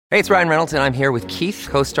Hey, it's Ryan Reynolds, and I'm here with Keith,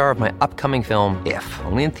 co-star of my upcoming film, If,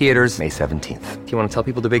 only in theaters May 17th. Do you want to tell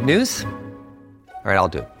people the big news? All right, I'll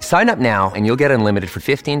do it. Sign up now and you'll get unlimited for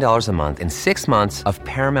 $15 a month and 6 months of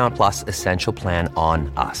Paramount Plus Essential Plan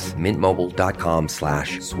on us.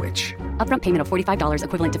 MintMobile.com/switch. Upfront payment of $45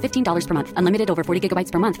 equivalent to $15 per month. Unlimited over 40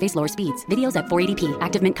 gigabytes per month. Face lower speeds. Videos at 480p.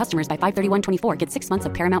 Active Mint customers by 531.24 get 6 months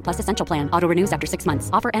of Paramount Plus Essential Plan. Auto renews after 6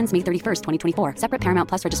 months. Offer ends May 31st, 2024. Separate Paramount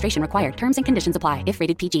Plus registration required. Terms and conditions apply if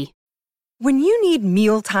rated PG. When you need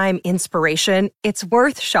mealtime inspiration, it's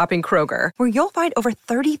worth shopping Kroger, where you'll find over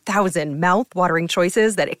 30,000 mouth-watering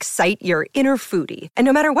choices that excite your inner foodie. And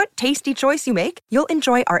no matter what tasty choice you make, you'll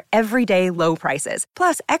enjoy our everyday low prices,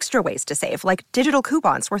 plus extra ways to save, like digital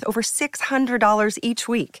coupons worth over $600 each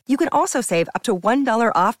week. You can also save up to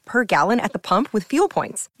 $1 off per gallon at the pump with fuel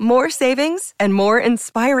points. More savings and more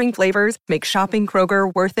inspiring flavors make shopping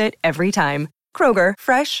Kroger worth it every time. Kroger,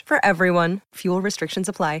 fresh for everyone. Fuel restrictions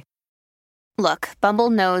apply. Look, Bumble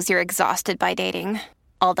knows you're exhausted by dating.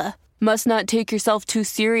 All the, must not take yourself too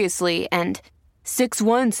seriously, and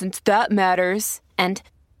 6'1" since that matters, and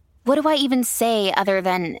what do I even say other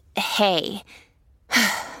than, hey?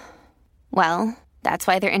 Well, that's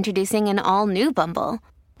why they're introducing an all-new Bumble,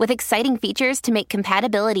 with exciting features to make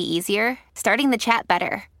compatibility easier, starting the chat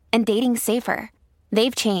better, and dating safer.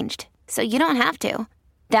 They've changed, so you don't have to.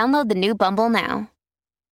 Download the new Bumble now.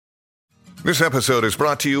 This episode is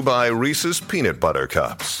brought to you by Reese's Peanut Butter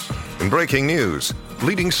Cups. In breaking news,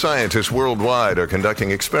 leading scientists worldwide are conducting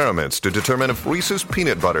experiments to determine if Reese's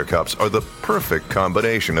Peanut Butter Cups are the perfect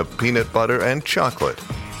combination of peanut butter and chocolate.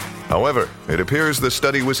 However, it appears the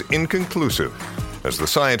study was inconclusive, as the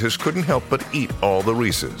scientists couldn't help but eat all the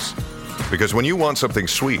Reese's. Because when you want something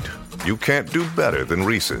sweet, you can't do better than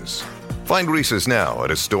Reese's. Find Reese's now at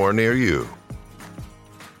a store near you.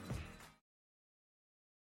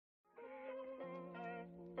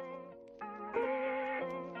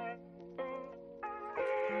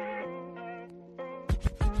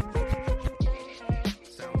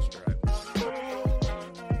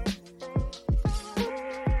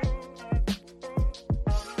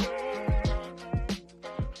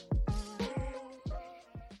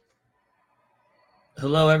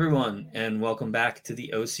 Hello, everyone, and welcome back to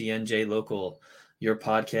the OCNJ Local, your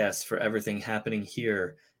podcast for everything happening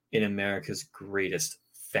here in America's greatest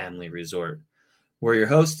family resort. We're your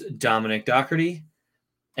hosts, Dominic Doherty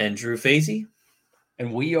and Drew Fazy.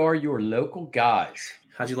 And we are your local guys.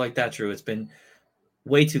 How'd you like that, Drew? It's been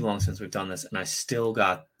way too long since we've done this, and I still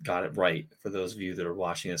got it right for those of you that are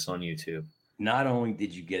watching us on YouTube. Not only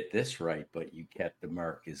did you get this right, but you kept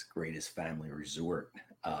America's greatest family resort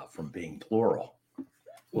from being plural.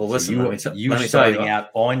 Well, listen, so you starting out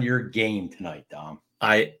on your game tonight, Dom.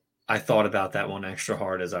 I thought about that one extra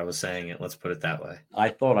hard as I was saying it. Let's put it that way. I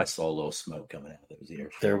thought I saw a little smoke coming out of those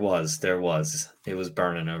ears. There was. It was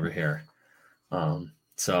burning over here.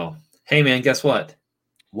 So, hey, man, guess what?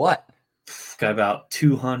 What? Got about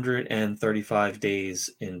 235 days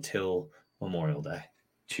until Memorial Day.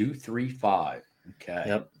 235. Okay.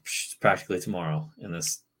 Yep. It's practically tomorrow, and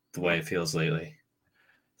that's the way it feels lately.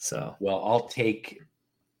 So, well, I'll take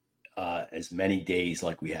as many days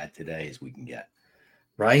like we had today as we can get.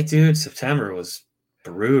 Right, dude? September was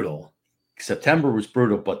brutal. But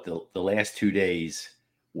the last 2 days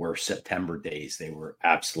were September days. They were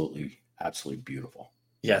absolutely beautiful.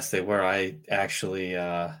 Yes, they were. I actually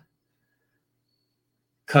cut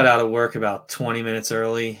out of work about 20 minutes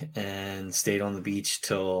early and stayed on the beach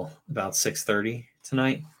till about 6:30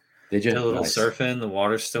 tonight. Did you? Did a little surfing. The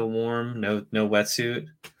water's still warm. No wetsuit.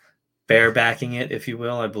 Barebacking it, if you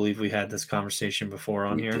will. I believe we had this conversation before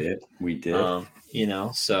on here. We did.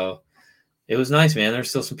 So it was nice, man. There's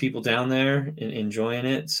still some people down there enjoying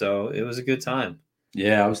it, so it was a good time.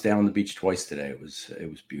 Yeah, I was down on the beach twice today. It was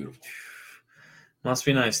beautiful. Must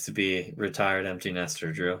be nice to be retired empty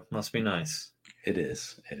nester, Drew. Must be nice. It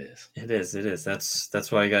is. It is.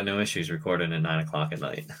 That's why you got no issues recording at 9:00 at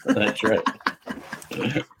night. That's right.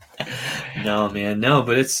 No, man, no,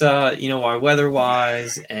 but it's our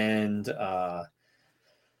weather-wise and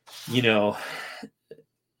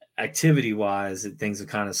activity-wise, things have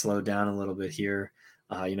kind of slowed down a little bit here.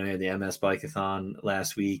 You had the MS Bike-a-thon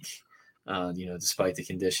last week. Despite the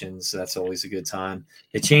conditions, so that's always a good time.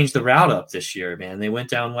 They changed the route up this year, man. They went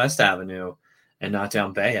down West Avenue and not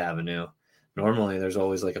down Bay Avenue. Normally, there's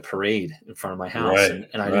always like a parade in front of my house, right,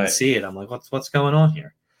 and I didn't see it. I'm like, what's going on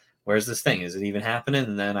here? Where's this thing? Is it even happening?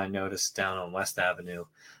 And then I noticed down on West Avenue,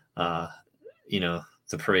 the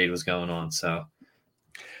parade was going on. So,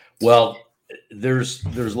 well, there's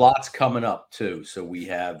lots coming up too. So we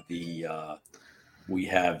have the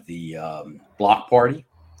block party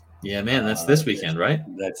Yeah, man, that's this weekend, right?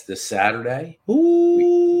 That's this Saturday.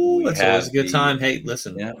 Ooh, that's always a have good time. Hey,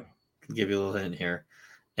 listen, Yeah. I'll give you a little hint here.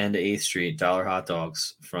 End of 8th Street, dollar hot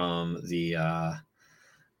dogs from the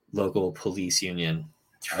local police union.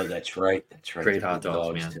 Oh, that's right. That's right. Great The hot good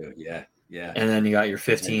dogs, dogs man. too. Yeah. Yeah. And then you got your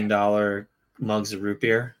 $15 mugs of root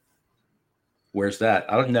beer. Where's that?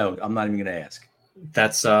 I don't know. I'm not even going to ask.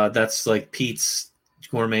 That's like Pete's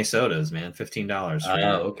gourmet sodas, man. $15 for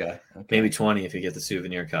Okay. maybe 20 if you get the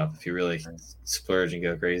souvenir cup, if you really splurge and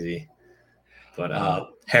go crazy. But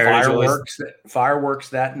Heritage fireworks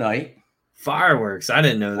that night. Fireworks. I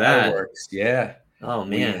didn't know that. Fireworks. Yeah. Oh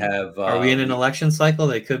We man. have. Are we in an election cycle?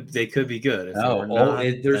 They could be good. If we're not,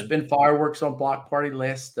 there's been fireworks on Block Party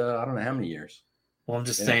last I don't know how many years. Well, I'm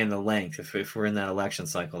just saying the length. If we're in that election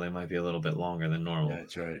cycle, they might be a little bit longer than normal. Yeah,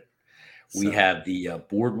 that's right. We have the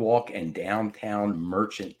boardwalk and downtown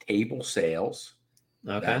merchant table sales.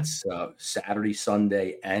 Okay. That's Saturday,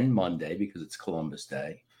 Sunday, and Monday because it's Columbus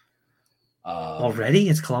Day. Already?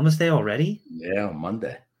 It's Columbus Day already? Yeah, on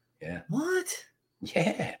Monday. Yeah. What?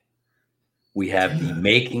 Yeah. We have the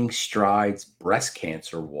Making Strides Breast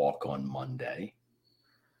Cancer Walk on Monday.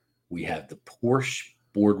 We have the Porsche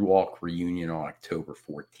Boardwalk Reunion on October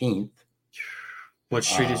 14th. What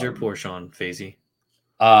street is your Porsche on, Faisy?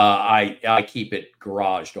 I keep it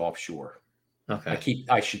garaged offshore. Okay.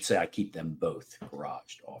 I should say I keep them both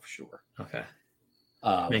garaged offshore. Okay.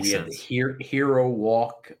 We have the Hero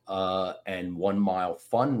Walk and 1 Mile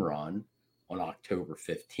Fun Run on October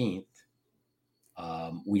 15th.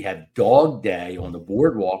 We have Dog Day on the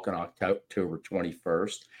boardwalk on October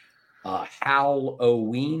 21st.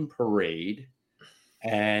 Halloween Parade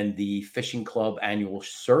and the Fishing Club annual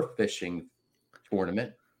surf fishing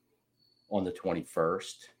tournament on the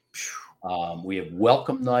 21st. We have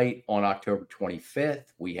Welcome Night on October 25th.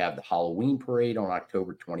 We have the Halloween Parade on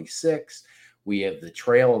October 26th. We have the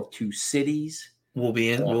Trail of Two Cities. We'll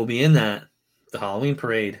be in that. The Halloween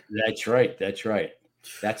Parade. That's right.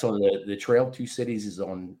 That's on the Trail of Two Cities is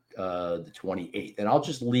on the 28th. And I'll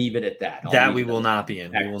just leave it at that. We will not be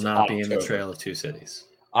in. We will not be in the Trail of Two Cities.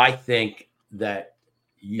 I think that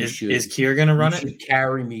is Kier going to run it? You should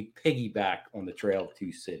carry me piggyback on the Trail of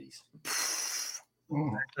Two Cities.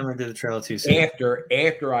 I'm going to do the Trail of Two Cities.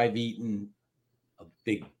 After I've eaten a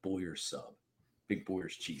Big Boyer's sub, Big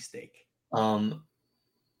Boyer's cheesesteak.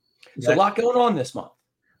 There's a lot going on this month.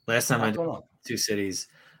 Last time I did Two Cities,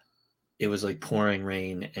 it was like pouring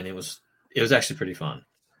rain, and it was actually pretty fun.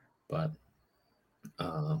 But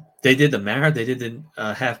they did the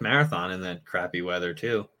half marathon in that crappy weather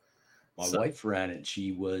too. My wife ran it.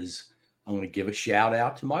 I'm going to give a shout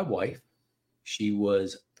out to my wife. She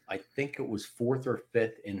was, I think it was 4th or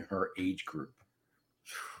 5th in her age group.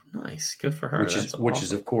 Nice. Good for her. Which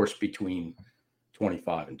is of course between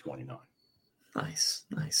 25 and 29. Nice.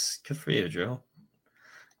 Good for you, Joe.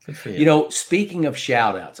 Good for you. Speaking of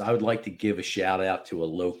shout outs, I would like to give a shout out to a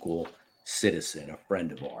local citizen, a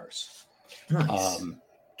friend of ours. Nice.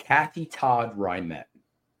 Kathy Todd Rymet.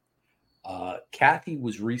 Kathy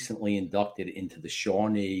was recently inducted into the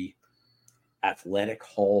Shawnee Athletic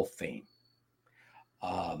Hall of Fame.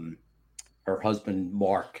 Her husband,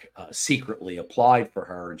 Mark, secretly applied for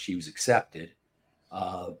her, and she was accepted.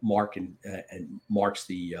 Mark and Mark's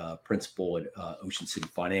the principal at Ocean City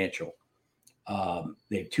Financial.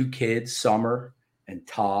 They have 2 kids, Summer and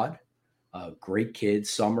Todd. Great kids.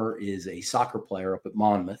 Summer is a soccer player up at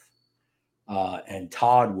Monmouth. And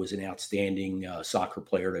Todd was an outstanding soccer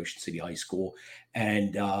player at Ocean City High School.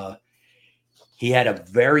 And he had a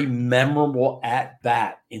very memorable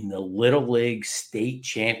at-bat in the Little League State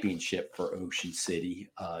Championship for Ocean City.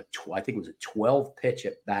 I think it was a 12-pitch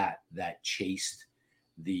at-bat that chased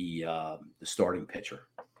the starting pitcher.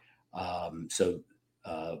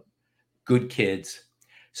 Good kids.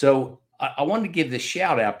 So I wanted to give this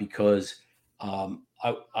shout out because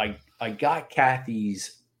I got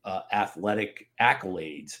Kathy's athletic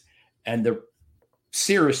accolades, and they're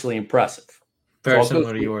seriously impressive. Very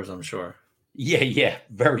similar to yours, I'm sure. Yeah,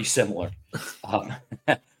 very similar.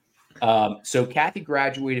 So Kathy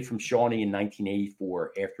graduated from Shawnee in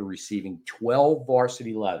 1984 after receiving 12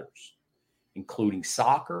 varsity letters, including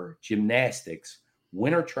soccer, gymnastics,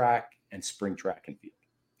 winter track, and spring track and field.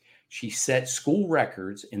 She set school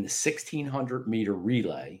records in the 1,600-meter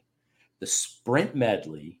relay, the sprint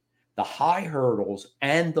medley, the high hurdles,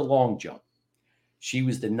 and the long jump. She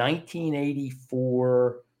was a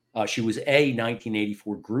 1984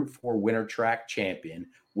 Group 4 winter track champion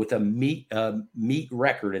with a meet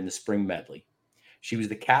record in the spring medley. She was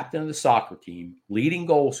the captain of the soccer team, leading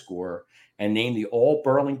goal scorer, and named the All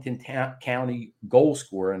Burlington County goal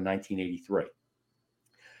scorer in 1983.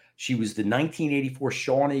 She was the 1984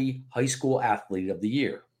 Shawnee High School Athlete of the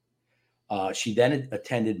Year. She then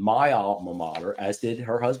attended my alma mater, as did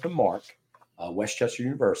her husband, Mark, Westchester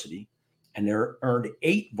University, and earned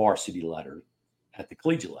 8 varsity letters at the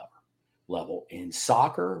collegiate level in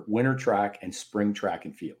soccer, winter track, and spring track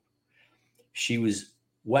and field. She was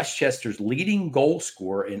Westchester's leading goal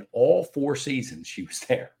scorer in all 4 seasons she was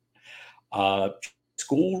there.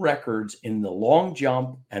 School records in the long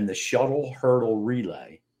jump and the shuttle hurdle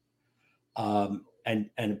relay. And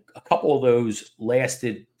a couple of those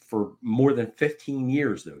lasted for more than 15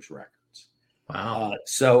 years, those records. Wow.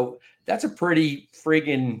 So that's a pretty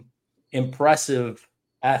friggin' impressive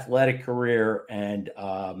athletic career. And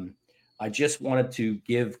I just wanted to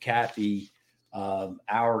give Kathy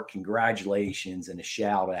our congratulations and a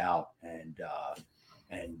shout out and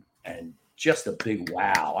just a big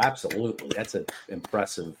wow. Absolutely. That's an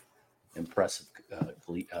impressive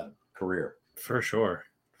career. For sure.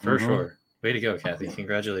 For sure. Way to go, Kathy.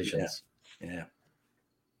 Congratulations. Yeah.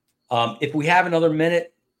 If we have another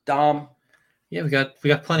minute, Dom. Yeah, we got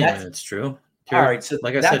plenty of minutes, Drew. All right. So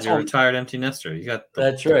like I said, you're a retired empty nester. You got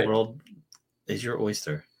that's right. The world is your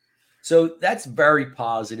oyster. So that's very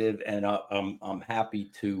positive, and I'm happy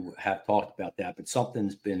to have talked about that. But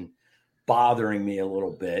something's been bothering me a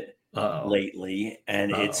little bit lately,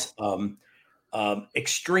 and it's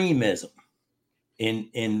extremism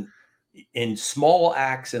in small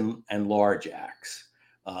acts and large acts.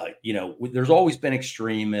 There's always been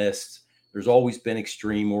extremists. There's always been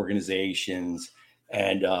extreme organizations,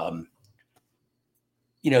 and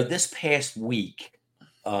this past week.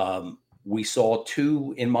 We saw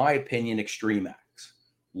 2, in my opinion, extreme acts.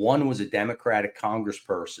 One was a Democratic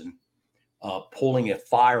congressperson pulling a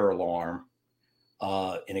fire alarm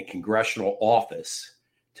in a congressional office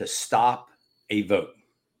to stop a vote.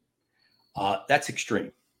 That's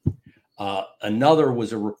extreme. Another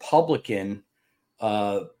was a Republican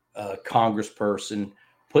congressperson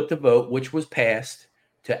put the vote, which was passed,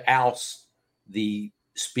 to oust the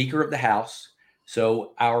Speaker of the House.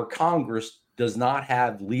 So our Congress does not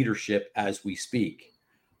have leadership as we speak.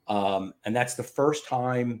 And that's the first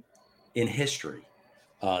time in history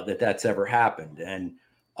that's ever happened. And,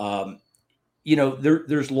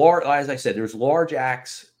 there's large, as I said, there's large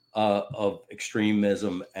acts of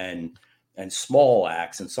extremism and small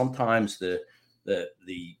acts. And sometimes the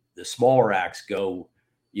smaller acts go,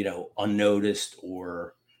 unnoticed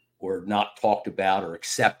or not talked about or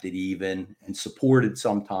accepted even and supported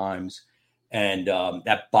sometimes. And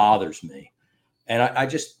that bothers me. And I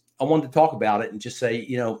wanted to talk about it and just say,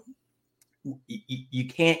 you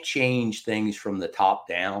can't change things from the top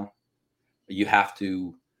down. You have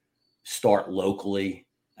to start locally.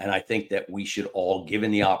 And I think that we should all,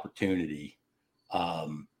 given the opportunity,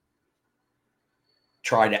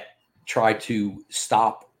 try to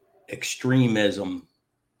stop extremism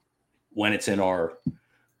when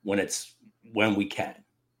we can.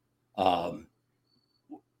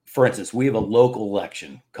 For instance, we have a local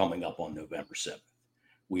election coming up on November 7th.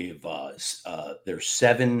 We have there's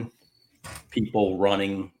 7 people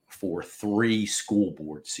running for 3 school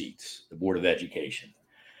board seats, the Board of Education.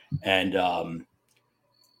 And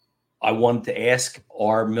I wanted to ask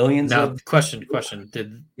our millions of question.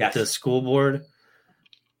 Did the school board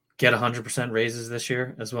get 100% raises this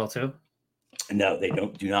year as well too? No, they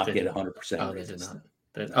do not get 100%. Oh, they did not.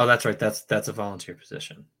 That's right. That's a volunteer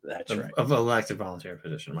position. That's right. Of elected volunteer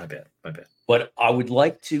position. My bad. But I would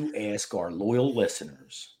like to ask our loyal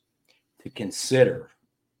listeners to consider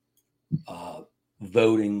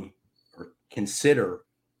voting or consider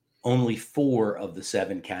only 4 of the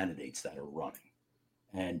 7 candidates that are running.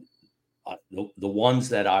 And the ones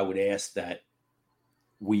that I would ask that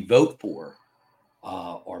we vote for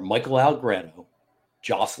are Michael Algretto,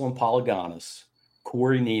 Jocelyn Polygonis,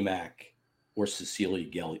 Corey Nemec, or Cecilia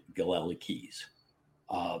Gillelli-Keys.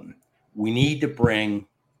 We need to bring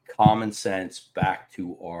common sense back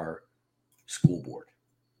to our school board.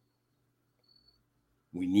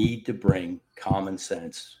 We need to bring common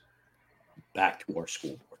sense back to our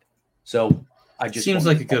school board. So I just seems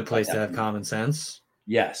like a good place to have common sense.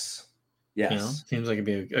 Yes. Seems like it'd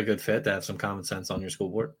be a good fit to have some common sense on your school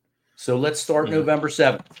board. So let's start November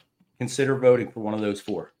 7th. Consider voting for one of those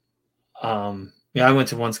 4. I went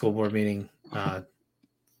to one school board meeting,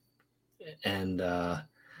 and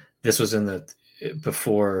this was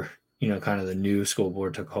before kind of the new school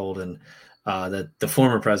board took hold, and that the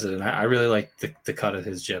former president, I really liked the cut of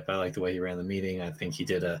his jib. I liked the way he ran the meeting. I think he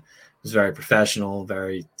was very professional,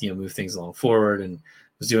 very moved things along forward, and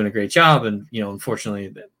was doing a great job. And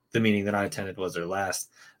unfortunately, the meeting that I attended was their last,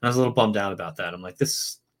 and I was a little bummed out about that. I'm like,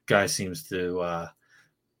 this guy seems to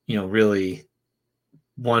really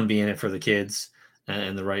one, be in it for the kids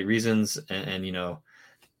and the right reasons, and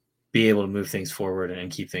be able to move things forward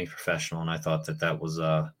and keep things professional. And I thought that was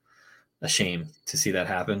a shame to see that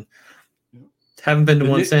happen. Haven't been to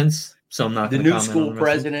one since, so I'm not The going to new comment school on the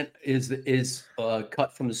rest of it. president is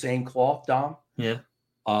cut from the same cloth, Dom. Yeah.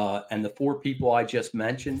 And the 4 people I just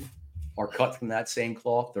mentioned are cut from that same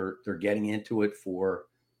cloth. They're getting into it for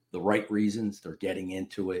the right reasons. They're getting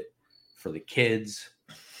into it for the kids,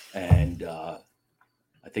 and I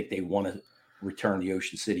think they want to return the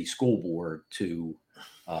Ocean City School Board to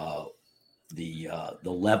the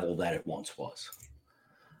level that it once was.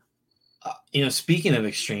 Speaking of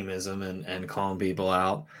extremism and calling people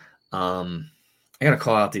out, I got to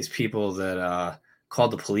call out these people that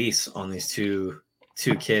called the police on these two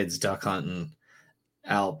kids duck hunting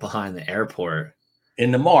out behind the airport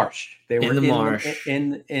in the marsh. They were in the marsh,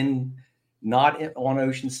 not on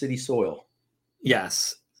Ocean City soil.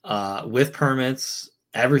 Yes, with permits,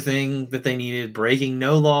 everything that they needed, breaking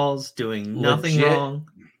no laws, doing nothing wrong,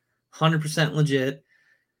 100% legit.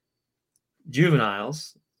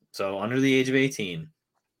 Juveniles, so under the age of 18,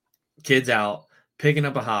 kids out picking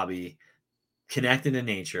up a hobby, connecting to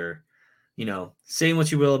nature. Saying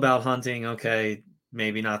what you will about hunting, okay,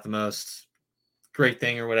 maybe not the most great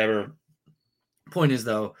thing or whatever. Point is,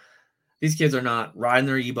 though, these kids are not riding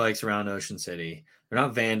their e-bikes around Ocean City. They're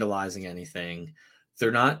not vandalizing anything.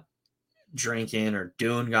 They're not drinking or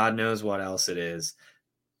doing God knows what else it is.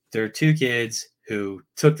 They're 2 kids who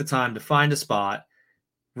took the time to find a spot,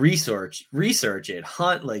 research it,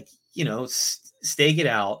 hunt, stake it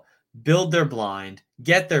out, build their blind,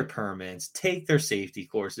 get their permits, take their safety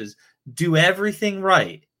courses, do everything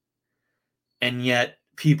right. And yet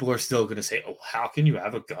people are still going to say, oh, how can you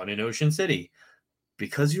have a gun in Ocean City?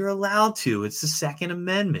 Because you're allowed to. It's the Second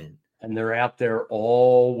Amendment. And they're out there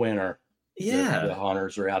all winter. Yeah. The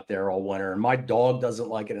hunters are out there all winter. And my dog doesn't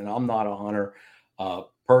like it, and I'm not a hunter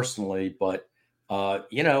personally. But,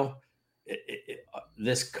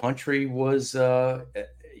 this country was,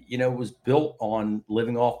 was built on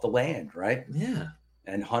living off the land, right? Yeah.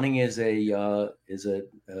 And hunting is a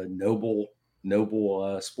noble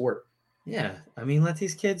sport. Yeah. I mean, let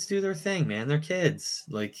these kids do their thing, man. They're kids.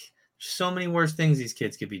 So many worse things these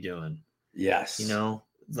kids could be doing. Yes.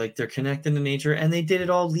 They're connected to nature, and they did it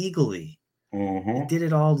all legally. Mm-hmm. They did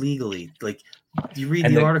it all legally. You read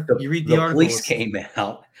the article. The police came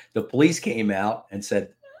out. The police came out and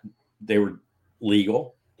said they were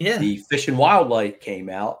legal. Yeah. The Fish and Wildlife came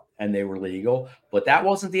out and they were legal, but that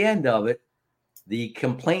wasn't the end of it. The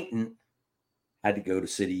complainant had to go to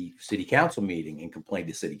city council meeting and complain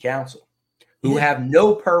to city council, who have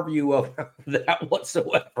no purview of that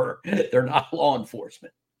whatsoever. They're not law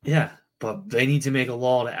enforcement. Yeah, but they need to make a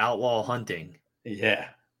law to outlaw hunting. Yeah.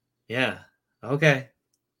 Yeah. Okay.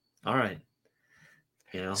 All right.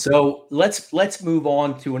 So let's move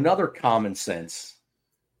on to another common sense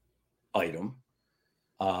item,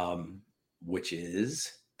 which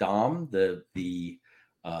is, Dom, the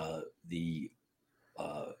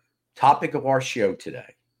topic of our show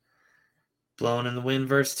today. Blowin in the Wind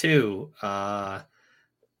verse 2.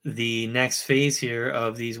 The next phase here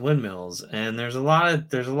of these windmills, and there's a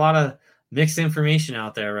lot of mixed information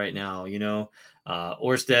out there right now.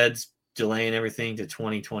 Ørsted's delaying everything to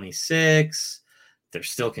 2026. There's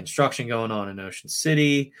still construction going on in Ocean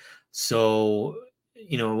City. So,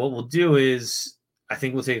 what we'll do is, I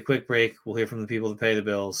think we'll take a quick break. We'll hear from the people that pay the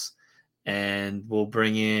bills, and we'll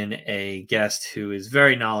bring in a guest who is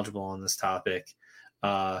very knowledgeable on this topic,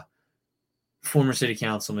 former city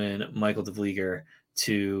councilman Michael DeVlieger,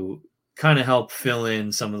 to kind of help fill in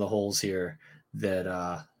some of the holes here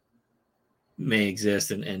that may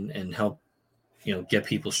exist and help, get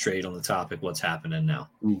people straight on the topic, what's happening now.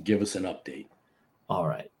 Give us an update. All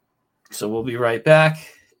right. So we'll be right back,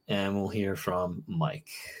 and we'll hear from Mike.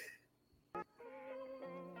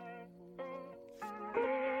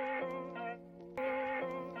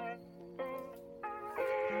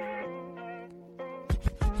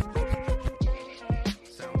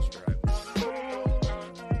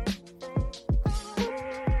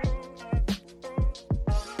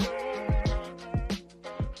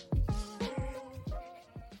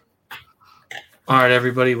 All right,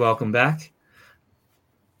 everybody, welcome back.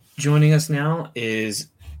 Joining us now is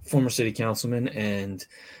former city councilman and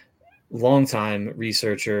longtime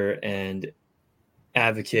researcher and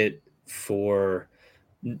advocate for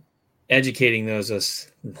educating those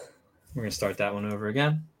us. We're going to start that one over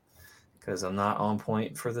again because I'm not on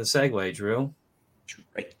point for the segue, Drew.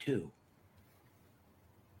 Right, too.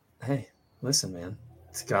 Hey, listen, man.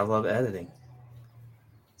 It's gotta love editing.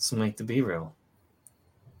 Let's make the be real.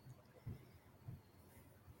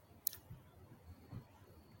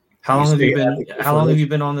 How long have you been? How long have you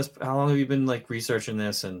been? been on this? How long have you been like researching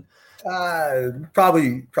this? And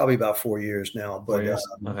Probably about 4 years now. 4 But years.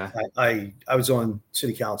 Okay. I was on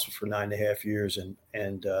city council for 9.5 years,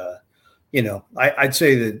 and I'd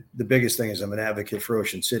say that the biggest thing is I'm an advocate for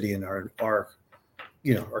Ocean City and our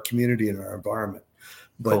community and our environment.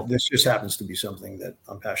 But Cool. This just happens to be something that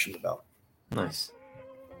I'm passionate about. Nice.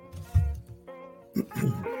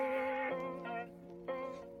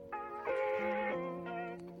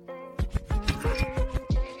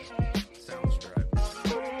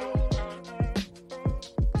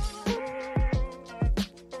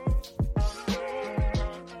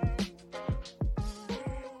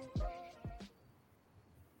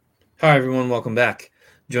 Hi, everyone. Welcome back.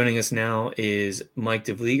 Joining us now is Mike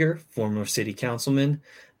DeVlieger, former city councilman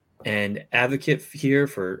and advocate here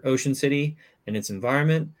for Ocean City and its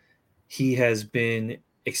environment. He has been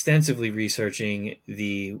extensively researching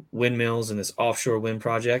the windmills and this offshore wind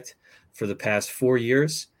project for the past 4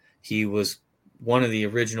 years. He was one of the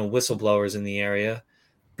original whistleblowers in the area,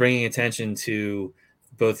 bringing attention to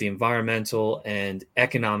both the environmental and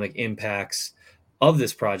economic impacts of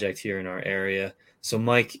this project here in our area. So,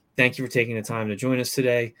 Mike, thank you for taking the time to join us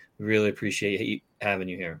today. We really appreciate having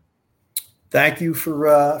you here. Thank you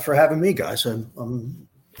for having me, guys. I'm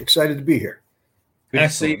excited to be here. Good to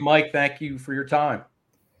see you, Mike. Thank you for your time.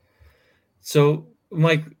 So,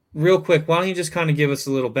 Mike, real quick, why don't you just kind of give us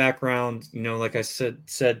a little background? Like I said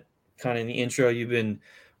kind of in the intro, you've been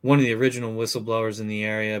one of the original whistleblowers in the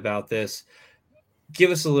area about this.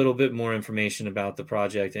 Give us a little bit more information about the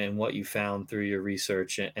project and what you found through your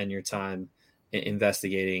research and your time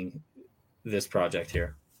investigating this project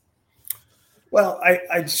here. Well,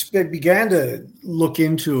 I began to look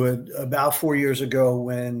into it about 4 years ago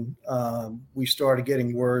when we started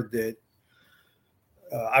getting word that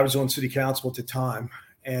I was on city council at the time,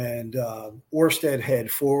 and Orsted had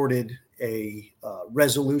forwarded a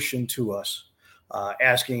resolution to us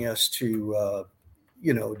asking us to,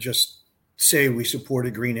 just say we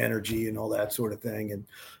supported green energy and all that sort of thing. And,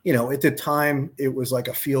 at the time it was like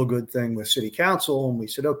a feel good thing with city council. And we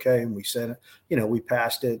said, okay. And we said, we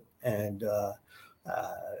passed it. And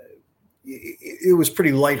it was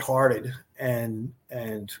pretty lighthearted, and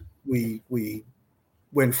we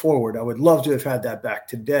went forward. I would love to have had that back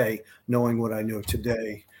today, knowing what I know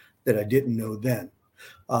today that I didn't know then.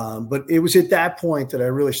 But it was at that point that I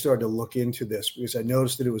really started to look into this, because I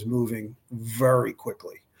noticed that it was moving very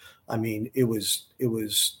quickly. I mean, it was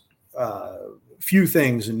few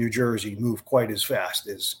things in New Jersey move quite as fast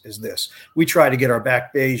as this. We tried to get our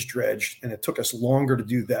back bays dredged, and it took us longer to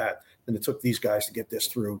do that than it took these guys to get this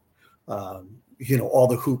through, all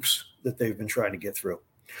the hoops that they've been trying to get through.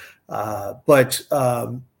 But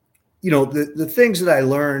the things that I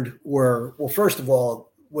learned were, well, first of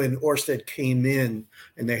all, when Orsted came in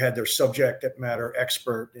and they had their subject matter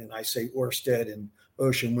expert, and I say Orsted and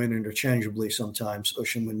Ocean Wind interchangeably sometimes,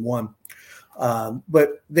 Ocean Wind 1.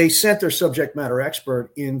 But they sent their subject matter expert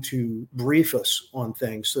in to brief us on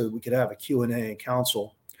things so that we could have a Q&A in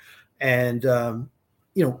council. And,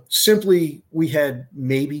 simply we had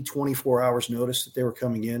maybe 24 hours notice that they were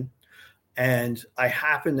coming in. And I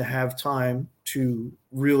happened to have time to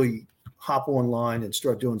really hop online and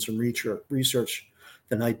start doing some research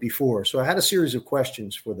the night before. So I had a series of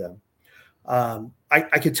questions for them.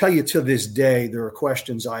 I could tell you to this day, there are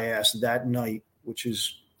questions I asked that night, which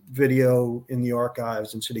is video in the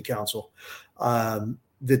archives and city council,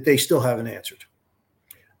 that they still haven't answered.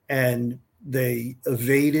 And they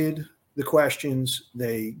evaded the questions.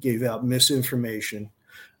 They gave out misinformation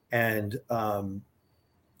and,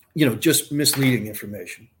 just misleading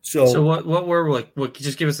information. So what were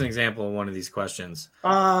just give us an example of one of these questions.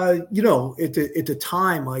 At the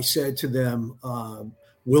time I said to them,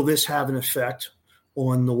 will this have an effect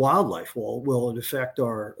on the wildlife? Well, will it affect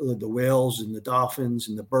the whales and the dolphins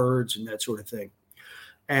and the birds and that sort of thing?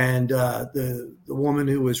 And the woman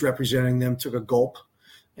who was representing them took a gulp,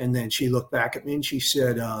 and then she looked back at me and she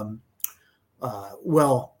said,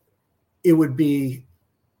 well, it would be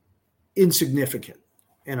insignificant.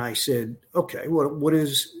 And I said, okay, what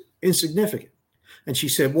is insignificant? And she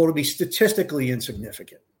said, well, it'll be statistically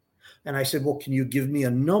insignificant. And I said, well, can you give me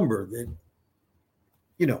a number that,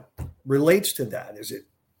 relates to that? Is it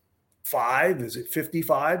 5? Is it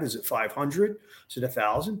 55? Is it 500? Is it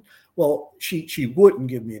 1,000? Well, she wouldn't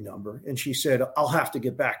give me a number. And she said, I'll have to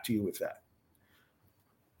get back to you with that.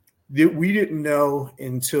 We didn't know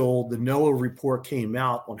until the NOAA report came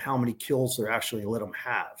out on how many kills they're actually let them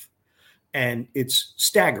have. And it's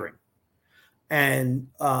staggering. And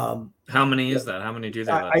how many is that? How many do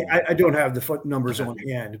they let? I don't have the numbers on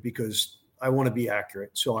hand because I want to be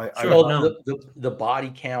accurate. So Well, the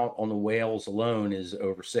body count on the whales alone is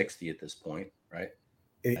over 60 at this point, right?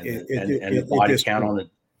 The body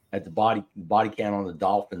count on the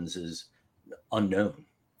dolphins is unknown.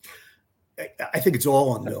 I think it's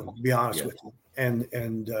all unknown, to be honest with you.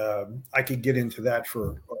 And I could get into that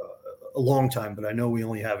for a long time, but I know we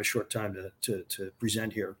only have a short time to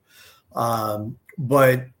present here.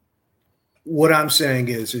 But what I'm saying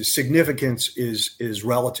is significance is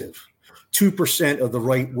relative. 2% of the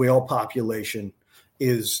right whale population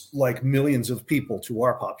is like millions of people to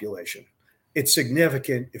our population. It's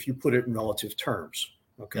significant if you put it in relative terms.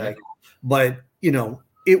 Okay. Yeah. But,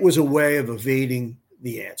 it was a way of evading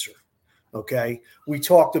the answer. Okay. We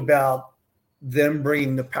talked about them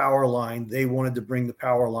bringing the power line. They wanted to bring the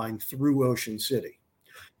power line through Ocean City.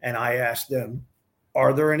 And I asked them,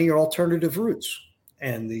 are there any alternative routes?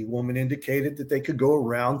 And the woman indicated that they could go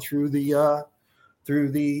around through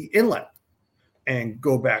the inlet and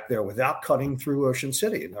go back there without cutting through Ocean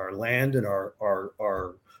City and our land and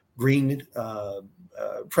our green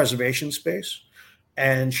preservation space.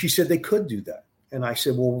 And she said they could do that. And I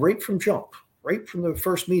said, well, right from the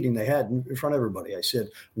first meeting they had in front of everybody, I said,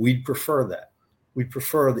 we'd prefer that. We'd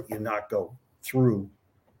prefer that you not go through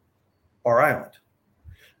our island.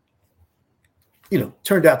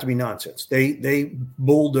 Turned out to be nonsense. They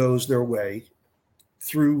bulldozed their way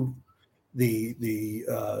through the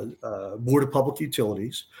Board of Public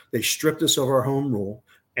Utilities. They stripped us of our home rule,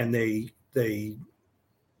 and they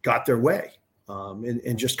got their way.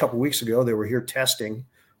 And just a couple of weeks ago, they were here testing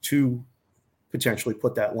to potentially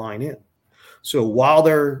put that line in. So while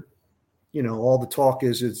they're, all the talk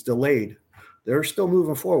is it's delayed, they're still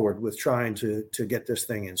moving forward with trying to get this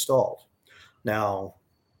thing installed. Now,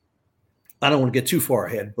 I don't want to get too far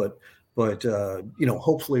ahead, but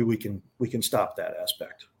hopefully we can stop that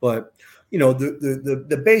aspect. But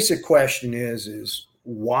the basic question is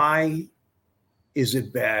why is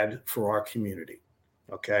it bad for our community?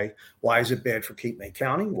 Okay, why is it bad for Cape May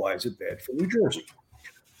County? Why is it bad for New Jersey?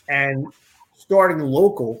 And starting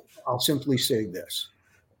local, I'll simply say this: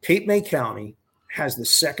 Cape May County has the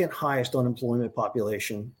second highest unemployment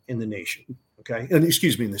population in the nation. Okay, in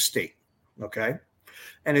the state. Okay.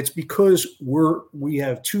 And it's because we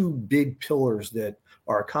have two big pillars that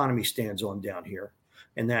our economy stands on down here,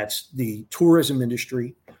 and that's the tourism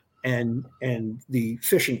industry and the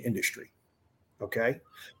fishing industry. Okay,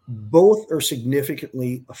 both are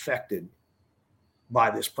significantly affected by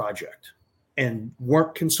this project and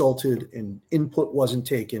weren't consulted, and input wasn't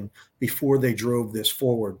taken before they drove this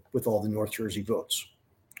forward with all the North Jersey votes.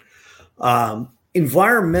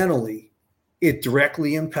 Environmentally, it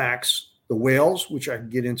directly impacts the whales, which I can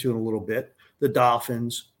get into in a little bit, the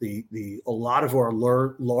dolphins, a lot of our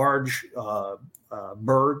large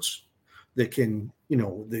birds that can,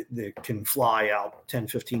 that can fly out 10,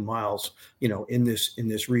 15 miles, in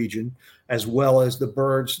this region, as well as the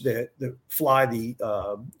birds that fly the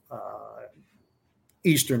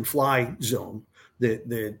eastern fly zone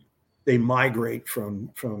that they migrate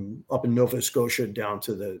from up in Nova Scotia down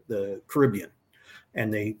to the Caribbean,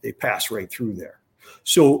 and they pass right through there.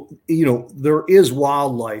 So, there is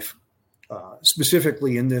wildlife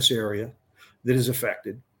specifically in this area that is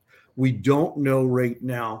affected. We don't know right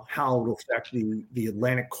now how it will affect the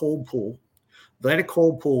Atlantic cold pool. The Atlantic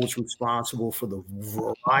cold pool is responsible for the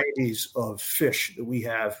varieties of fish that we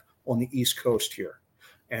have on the East Coast here.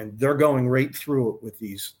 And they're going right through it with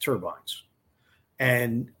these turbines.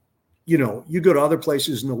 And, you go to other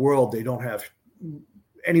places in the world, they don't have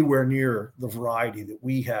anywhere near the variety that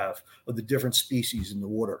we have of the different species in the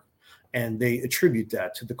water. And they attribute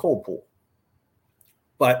that to the cold pool.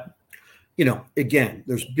 But, again,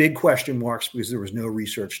 there's big question marks because there was no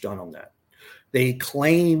research done on that. They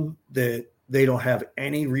claim that they don't have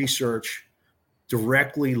any research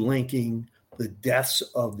directly linking the deaths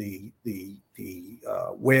of the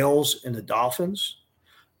whales and the dolphins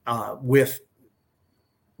with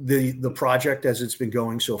the project as it's been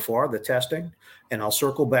going so far, the testing. And I'll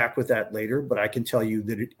circle back with that later, but I can tell you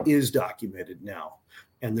that it is documented now,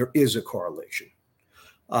 and there is a correlation.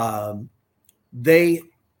 They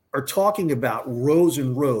are talking about rows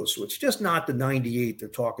and rows. So it's just not the 98 they're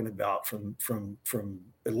talking about from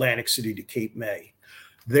Atlantic City to Cape May.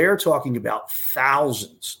 They're talking about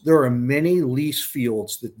thousands. There are many lease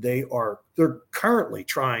fields that they're currently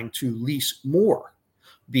trying to lease more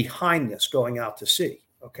behind this going out to sea.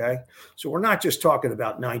 Okay. So we're not just talking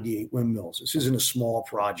about 98 windmills. This isn't a small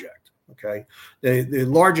project. Okay. The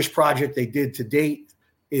largest project they did to date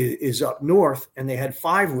is up north, and they had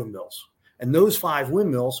 5 windmills, and those 5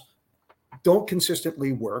 windmills don't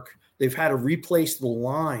consistently work. They've had to replace the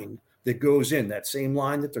line that goes in, that same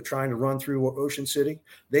line that they're trying to run through Ocean City,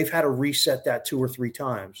 they've had to reset that 2 or 3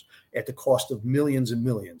 times at the cost of millions and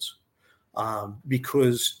millions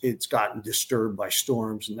because it's gotten disturbed by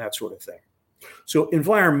storms and that sort of thing. So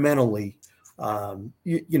environmentally,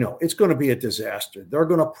 it's going to be a disaster. They're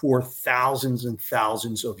going to pour thousands and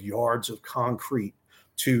thousands of yards of concrete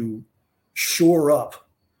to shore up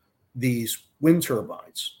these wind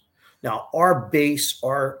turbines. Now, our base,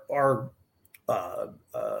 the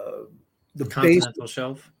continental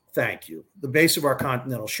shelf. Thank you. The base of our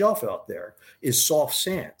continental shelf out there is soft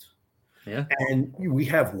sand. Yeah. And we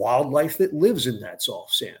have wildlife that lives in that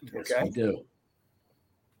soft sand. Yes, okay. we do.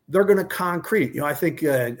 They're going to concrete. I think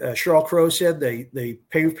Sheryl Crow said they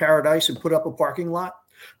paved paradise and put up a parking lot.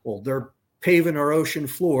 Well, they're paving our ocean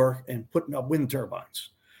floor and putting up wind turbines.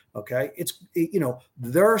 Okay.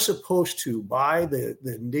 They're supposed to, by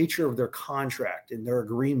the nature of their contract and their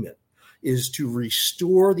agreement, is to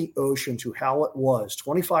restore the ocean to how it was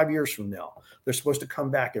 25 years from now. They're supposed to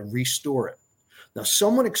come back and restore it. Now,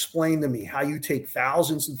 someone explain to me how you take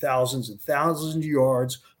thousands and thousands and thousands of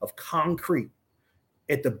yards of concrete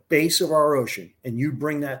at the base of our ocean, and you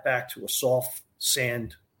bring that back to a soft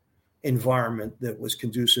sand environment that was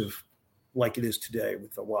conducive like it is today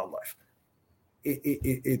with the wildlife.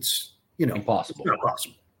 It's impossible. It's not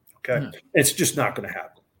possible. Okay. It's just not going to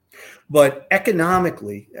happen. But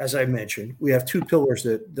economically, as I mentioned, we have 2 pillars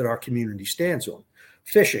that our community stands on.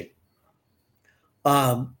 Fishing.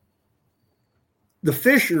 The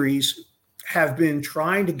fisheries have been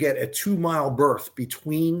trying to get a 2-mile berth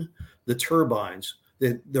between the turbines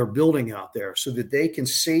that they're building out there so that they can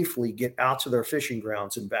safely get out to their fishing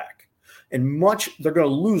grounds and back. And they're going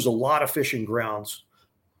to lose a lot of fishing grounds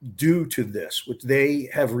due to this, which they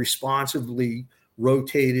have responsibly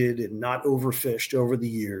rotated and not overfished over the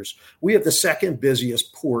years. We have the second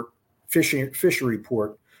busiest fishery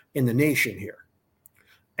port in the nation here.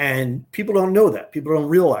 And people don't know that. People don't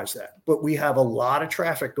realize that. But we have a lot of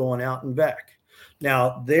traffic going out and back.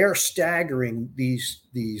 Now, they're staggering these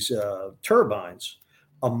turbines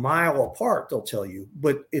a mile apart, they'll tell you,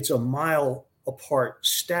 but it's a mile apart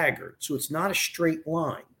staggered. So it's not a straight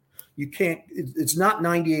line. It's not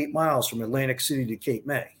 98 miles from Atlantic City to Cape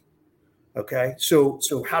May. Okay. So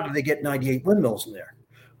how do they get 98 windmills in there?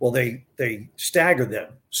 Well, they stagger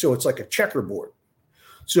them. So it's like a checkerboard.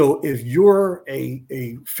 So if you're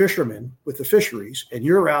a fisherman with the fisheries and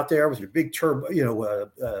you're out there with your big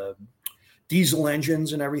diesel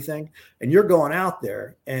engines and everything, and you're going out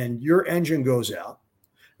there and your engine goes out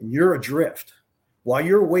and you're adrift while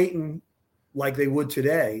you're waiting like they would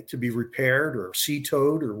today to be repaired or sea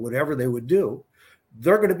towed or whatever they would do,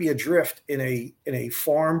 they're going to be adrift in a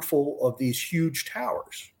farm full of these huge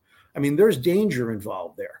towers. I mean, there's danger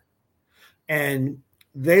involved there. And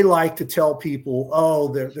they like to tell people,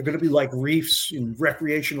 they're going to be like reefs and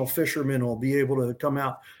recreational fishermen will be able to come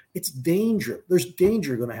out. It's danger. There's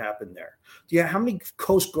danger going to happen there. Yeah, how many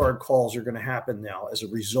Coast Guard calls are going to happen now as a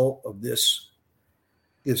result of this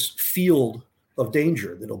field of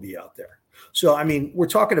danger that'll be out there? So, I mean, we're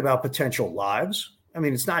talking about potential lives. I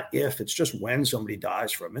mean, it's not if, it's just when somebody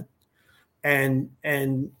dies from it. And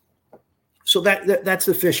so that's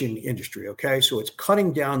the fishing industry, okay? So it's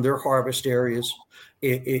cutting down their harvest areas.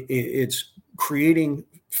 It's creating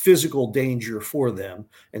physical danger for them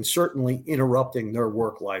and certainly interrupting their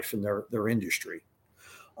work life and their industry.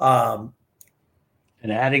 And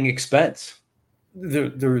adding expense.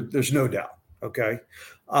 There's no doubt, okay?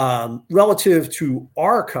 Relative to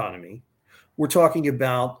our economy, we're talking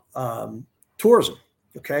about tourism,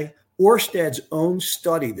 okay? Orsted's own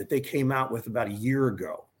study that they came out with about a year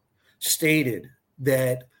ago stated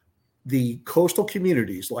that the coastal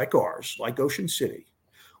communities like ours, like Ocean City,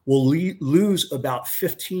 will lose about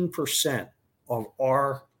 15% of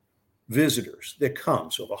our visitors that come.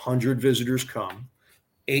 So if 100 visitors come,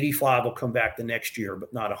 85 will come back the next year,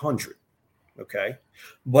 but not 100. Okay.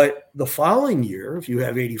 But the following year, if you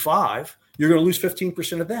have 85, you're going to lose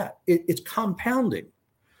 15% of that. It's compounding.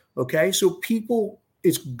 Okay. So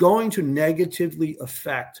it's going to negatively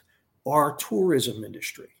affect our tourism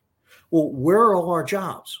industry. Well, where are all our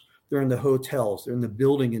jobs? They're in the hotels, they're in the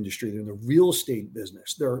building industry, they're in the real estate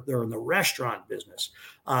business, they're in the restaurant business.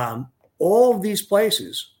 All of these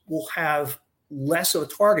places will have less of a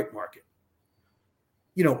target market.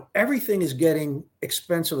 Everything is getting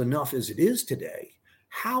expensive enough as it is today.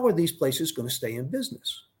 How are these places going to stay in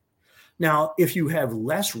business? Now, if you have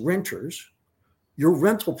less renters, your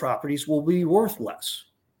rental properties will be worth less.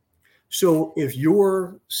 So if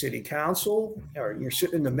you're city council or you're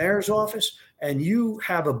sitting in the mayor's office and you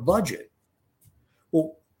have a budget,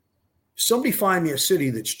 well, somebody find me a city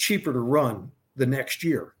that's cheaper to run the next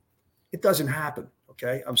year. It doesn't happen.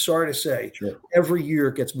 Okay. I'm sorry to say, Sure. every year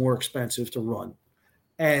it gets more expensive to run.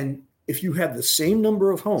 And if you have the same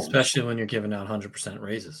number of homes, especially when you're giving out 100%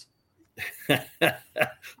 raises. I'm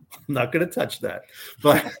not going to touch that,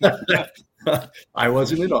 but I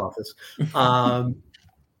wasn't in office.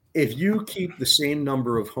 If you keep the same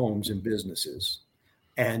number of homes and businesses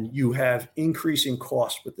and you have increasing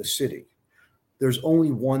costs with the city, there's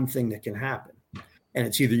only one thing that can happen. And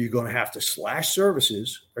it's either you're going to have to slash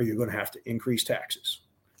services or you're going to have to increase taxes.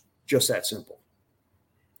 Just that simple.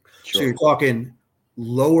 Sure. So you're talking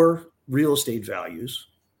lower real estate values,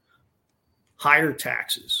 higher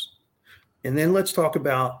taxes. And then let's talk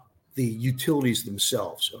about the utilities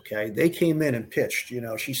themselves. Okay. They came in and pitched,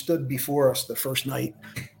 she stood before us the first night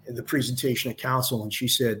in the presentation at council. And she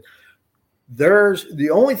said, the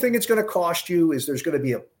only thing it's going to cost you is there's going to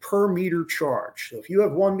be a per meter charge. So if you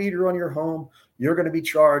have 1 meter on your home, you're going to be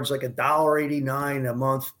charged like $1.89 a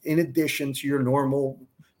month in addition to your normal,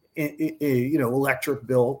 electric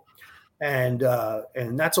bill. And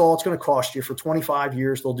that's all it's going to cost you for 25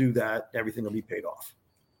 years. They'll do that. Everything will be paid off.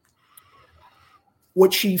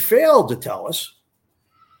 What she failed to tell us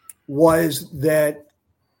was that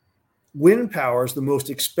wind power is the most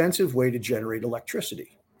expensive way to generate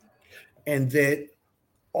electricity, and that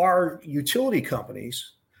our utility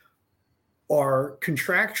companies are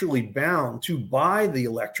contractually bound to buy the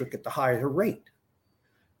electric at the higher rate,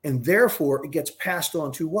 and therefore it gets passed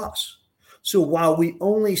on to us. So while we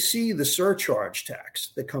only see the surcharge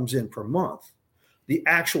tax that comes in per month, the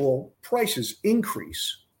actual prices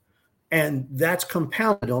increase, and that's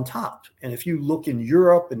compounded on top. And if you look in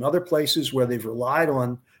Europe and other places where they've relied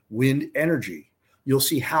on wind energy, you'll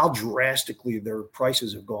see how drastically their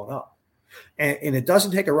prices have gone up. And it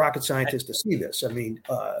doesn't take a rocket scientist to see this. I mean,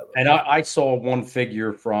 and I saw one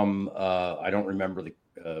figure from I don't remember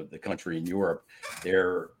the country in Europe.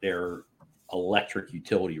 Their electric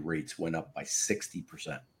utility rates went up by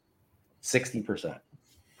 60%. 60%.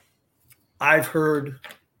 I've heard,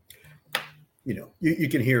 you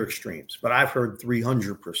can hear extremes, but I've heard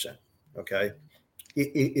 300%. Okay.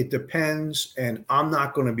 It depends. And I'm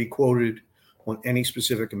not going to be quoted on any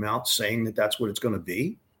specific amount saying that that's what it's going to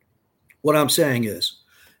be. What I'm saying is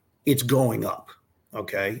it's going up.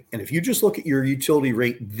 Okay. And if you just look at your utility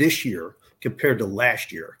rate this year compared to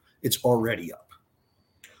last year, it's already up.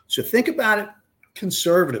 So think about it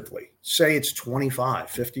conservatively. Say it's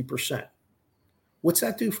 25, 50%. What's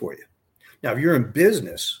that do for you? Now, if you're in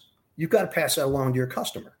business, you've got to pass that along to your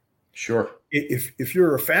customer. Sure. If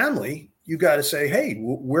you're a family, you got to say, hey,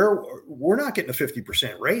 we're not getting a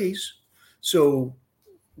 50% raise. So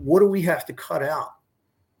what do we have to cut out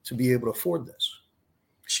to be able to afford this?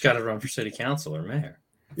 She's got to run for city council or mayor.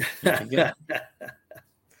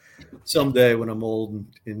 Someday when I'm old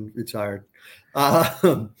and retired. But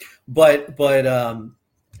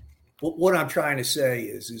what I'm trying to say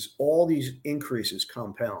is all these increases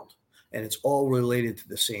compound, and it's all related to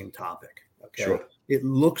the same topic. Okay. Sure. It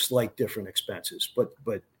looks like different expenses, but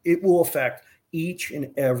it will affect each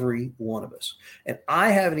and every one of us. And I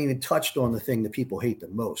haven't even touched on the thing that people hate the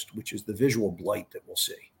most, which is the visual blight that we'll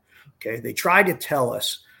see. Okay. They try to tell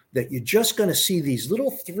us that you're just going to see these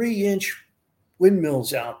little 3-inch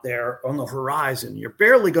windmills out there on the horizon. You're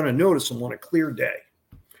barely going to notice them on a clear day.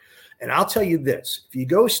 And I'll tell you this, if you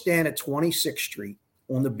go stand at 26th Street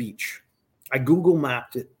on the beach, I Google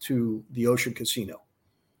mapped it to the Ocean Casino.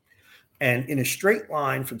 And in a straight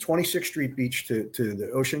line from 26th Street Beach to the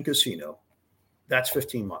Ocean Casino, that's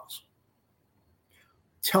 15 miles.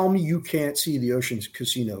 Tell me you can't see the Ocean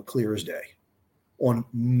Casino clear as day on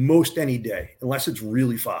most any day, unless it's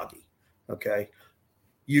really foggy. Okay.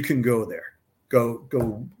 You can go there.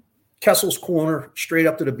 Go Kessel's Corner, straight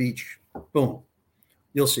up to the beach. Boom.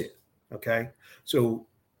 You'll see it. Okay. So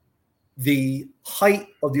the height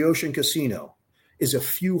of the Ocean Casino is a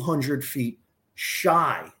few hundred feet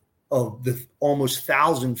shy of the almost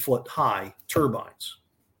 1,000-foot high turbines.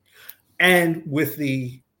 And with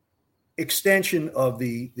the extension of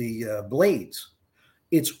the blades,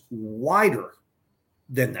 it's wider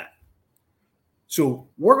than that. So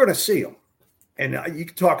we're going to see them. And you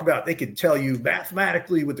can talk about, they can tell you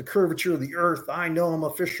mathematically with the curvature of the earth, I know I'm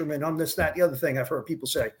a fisherman, I'm this, that, the other thing I've heard people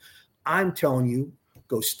say. I'm telling you,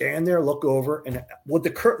 go stand there, look over, and what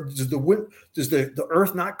does the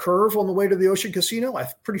earth not curve on the way to the Ocean Casino? I'm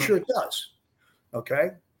pretty sure it does. Okay.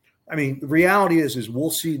 I mean, the reality is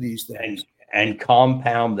we'll see these things. And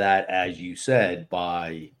compound that, as you said,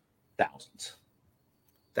 by thousands.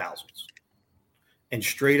 And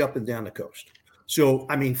straight up and down the coast. So,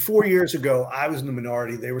 I mean, 4 years ago, I was in the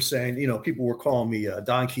minority. They were saying, people were calling me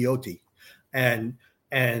Don Quixote. And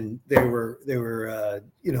and they were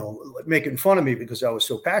making fun of me because I was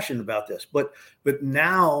so passionate about this. But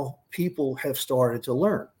now people have started to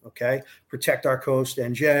learn. Okay, Protect Our Coast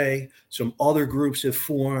NJ, some other groups have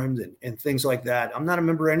formed and things like that. I'm not a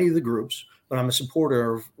member of any of the groups, but I'm a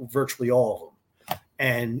supporter of virtually all of them.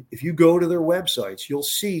 And if you go to their websites, you'll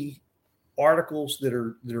see articles that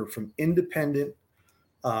are from independent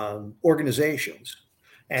organizations.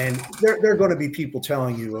 And they're going to be people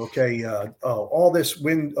telling you, okay, all this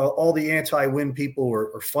wind, all the anti-wind people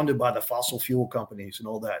are funded by the fossil fuel companies and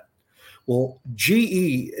all that. Well,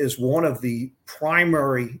 GE is one of the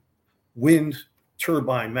primary wind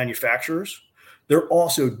turbine manufacturers. They're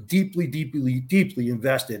also deeply, deeply, deeply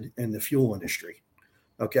invested in the fuel industry.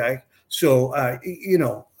 Okay, so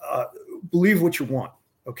believe what you want.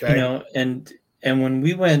 Okay, and when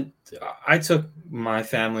we went, I took my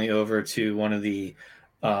family over to one of the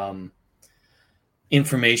open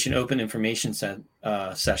information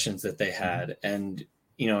sessions that they had. And,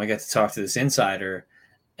 I got to talk to this insider,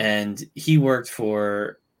 and he worked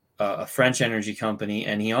for a French energy company,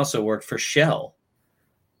 and he also worked for Shell.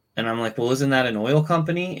 And I'm like, well, isn't that an oil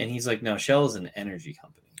company? And he's like, no, Shell is an energy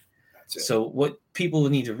company. So what people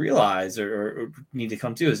need to realize or need to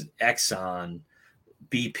come to is Exxon,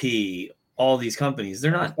 BP, all these companies,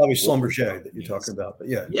 they're not probably Schlumberger that you're talking about, but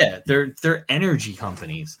yeah, they're energy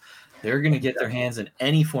companies. They're going to get their hands in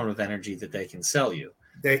any form of energy that they can sell you.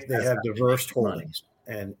 They have diverse holdings,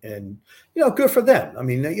 and good for them. I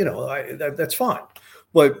mean, that's fine.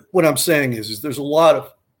 But what I'm saying is there's a lot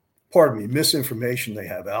of, misinformation they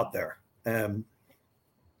have out there. And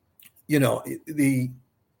the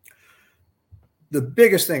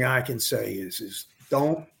biggest thing I can say is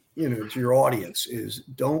don't, to your audience, is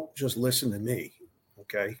don't just listen to me.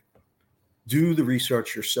 Okay. Do the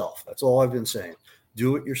research yourself. That's all I've been saying.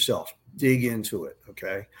 Do it yourself. Dig into it.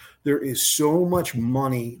 Okay. There is so much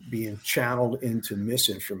money being channeled into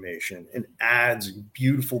misinformation and ads and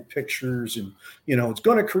beautiful pictures. And, it's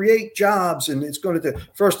going to create jobs, and it's going to,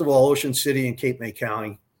 first of all, Ocean City and Cape May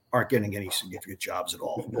County aren't getting any significant jobs at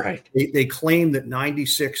all. Right. They claim that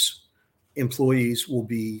 96 employees will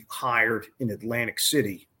be hired in Atlantic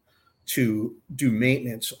City to do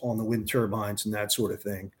maintenance on the wind turbines and that sort of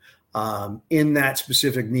thing. In that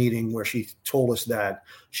specific meeting where she told us that,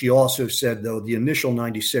 she also said, though, the initial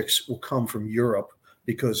 96 will come from Europe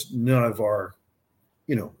because none of our,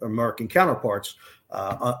 American counterparts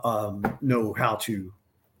know how to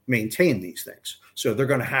maintain these things. So they're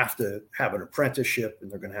going to have an apprenticeship,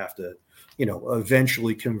 and they're going to have to,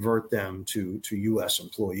 eventually convert them to U.S.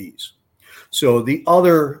 employees. So the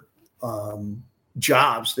other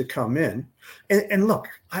jobs that come in, and look,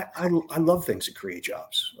 I love things that create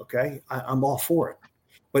jobs. Okay, I'm all for it,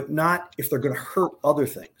 but not if they're going to hurt other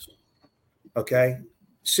things. Okay,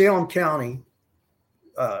 Salem County,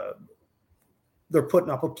 they're putting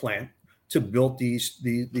up a plant to build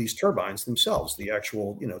these turbines themselves, the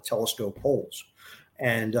actual telescope holes,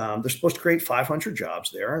 and they're supposed to create 500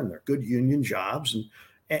 jobs there, and they're good union jobs,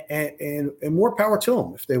 and more power to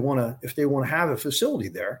them if they want to have a facility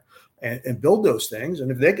there and build those things. And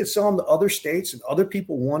if they could sell them to other states and other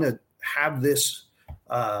people want to have this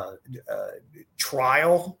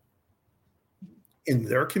trial in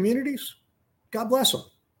their communities, God bless them.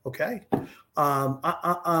 Okay. I'm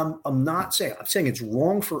not saying, I'm saying it's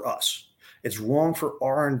wrong for us. It's wrong for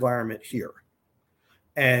our environment here.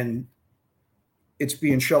 And it's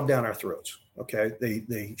being shoved down our throats. Okay.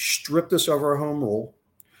 They stripped us of our home rule,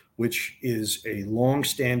 which is a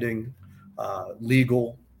long-standing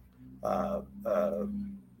legal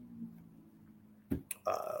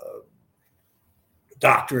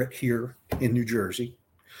doctorate here in New Jersey.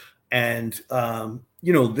 And,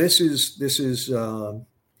 this is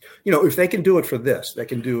if they can do it for this, they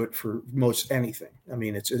can do it for most anything. I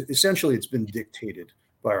mean, it's been dictated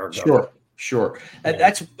by our government. Sure. And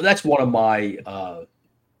that's one of my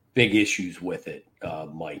big issues with it,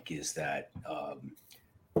 Mike, is that,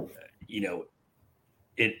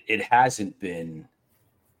 it hasn't been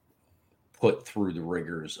put through the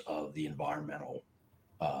rigors of the environmental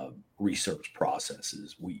research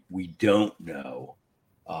processes. We don't know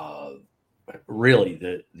really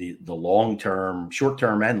the long-term,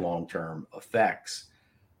 short-term and long-term effects,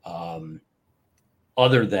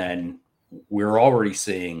 other than we're already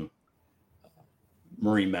seeing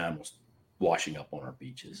marine mammals washing up on our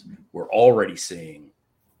beaches. We're already seeing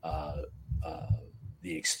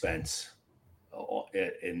the expense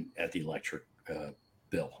at the electric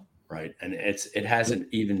bill, right? And it hasn't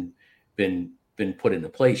even been put into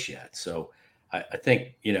place yet. So I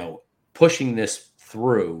think, pushing this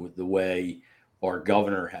through the way our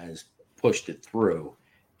governor has pushed it through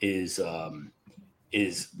is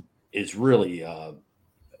is really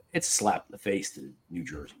it's a slap in the face to New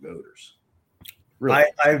Jersey voters. Really.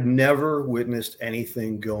 I've never witnessed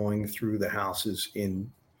anything going through the houses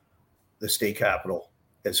in the state capitol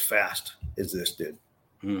as fast as this did.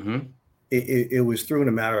 Mm-hmm. It was through in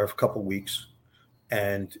a matter of a couple of weeks,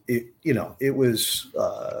 and it was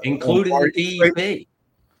including the DEP.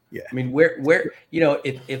 Yeah, I mean, where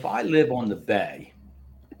if I live on the bay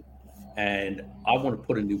and I want to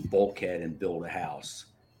put a new bulkhead and build a house,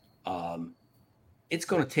 it's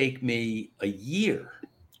going to take me a year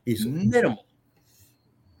minimum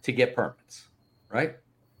to get permits, right?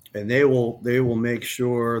 And they will make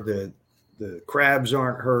sure that the crabs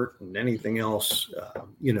aren't hurt and anything else.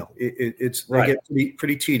 It's right. They get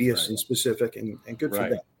pretty tedious and specific, and good for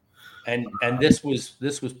them. And this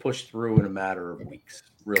was pushed through in a matter of weeks.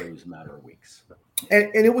 Really, it was a matter of weeks.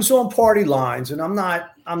 And it was on party lines. And I'm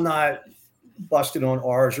not busted on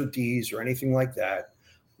R's or D's or anything like that.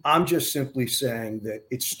 I'm just simply saying that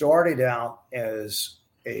it started out as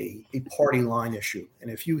a party line issue. And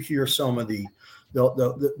if you hear some of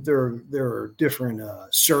there are different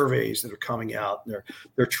surveys that are coming out. And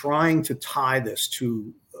they're trying to tie this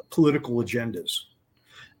to political agendas.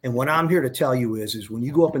 And what I'm here to tell you is when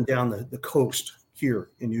you go up and down the coast here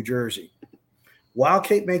in New Jersey, while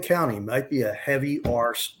Cape May County might be a heavy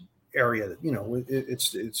R area,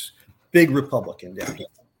 it's big Republican down here.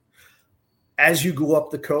 As you go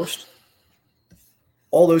up the coast,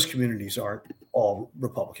 all those communities aren't all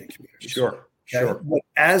Republican communities. Sure. But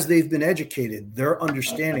as they've been educated, they're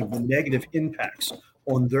understanding the negative impacts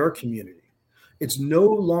on their community. It's no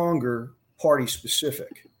longer party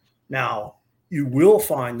specific. Now, you will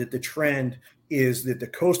find that the trend is that the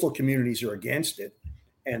coastal communities are against it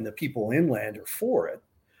and the people inland are for it.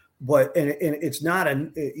 But and it's not a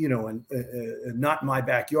not my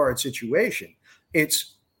backyard situation.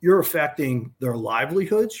 It's you're affecting their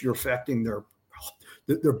livelihoods. You're affecting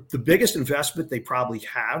the biggest investment they probably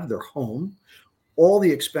have, their home, all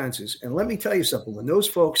the expenses. And let me tell you something, when those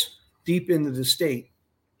folks deep into the state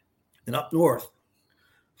and up north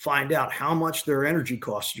find out how much their energy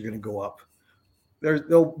costs are going to go up, they're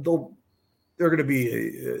going to be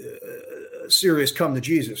a serious come to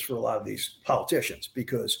Jesus for a lot of these politicians,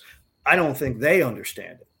 because I don't think they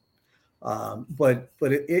understand it. But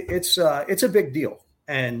it's a big deal.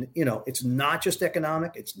 And, it's not just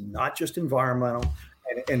economic. It's not just environmental.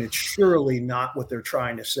 And it's surely not what they're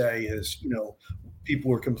trying to say is,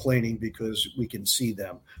 people are complaining because we can see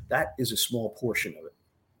them. That is a small portion of it.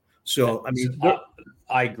 So, I mean,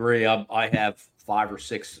 I agree. I have 5 or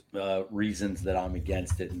 6 reasons that I'm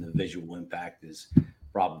against it. And the visual impact is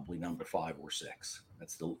probably number 5 or 6.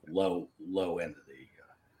 That's the low end of the.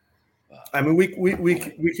 I mean, we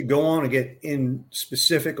could go on and get in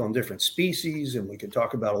specific on different species, and we could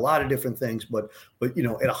talk about a lot of different things, but at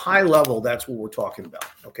a high level, that's what we're talking about.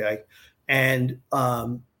 Okay. And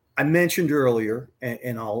I mentioned earlier,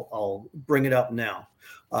 and I'll bring it up now,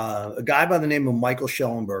 a guy by the name of Michael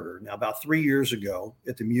Schellenberger. Now, about 3 years ago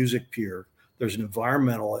at the Music Pier, there's an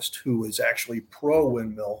environmentalist who was actually pro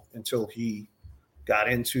windmill until he got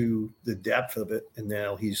into the depth of it, and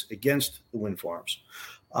now he's against the wind farms.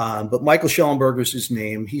 But Michael Schellenberger is his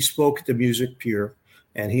name. He spoke at the Music Pier,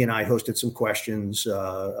 and he and I hosted some questions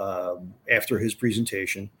after his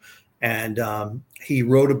presentation. And he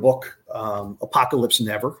wrote a book, Apocalypse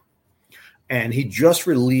Never, and he just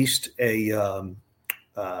released a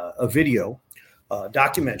video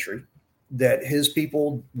documentary that his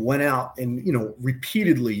people went out and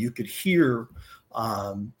repeatedly you could hear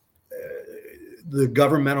the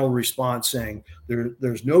governmental response saying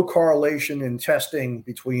there's no correlation in testing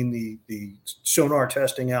between the sonar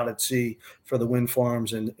testing out at sea for the wind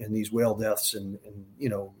farms and these whale deaths and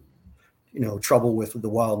trouble with the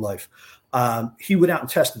wildlife. He went out and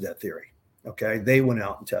tested that theory. Okay. They went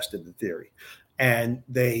out and tested the theory, and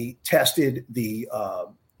they tested the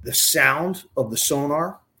sound of the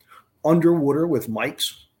sonar underwater with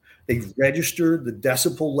mics. They registered the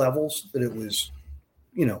decibel levels that it was,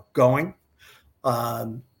 going.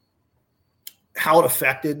 How it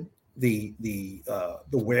affected the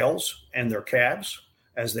whales and their calves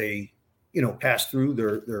as they pass through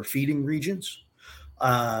their feeding regions.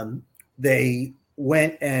 They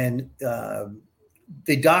went and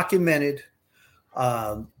they documented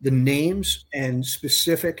the names and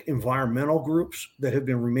specific environmental groups that have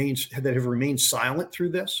remained silent through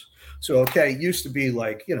this. So, okay, it used to be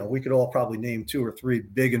like, we could all probably name 2 or 3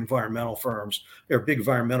 big environmental firms. There are big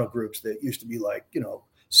environmental groups that used to be like,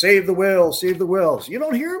 save the whales, save the whales. You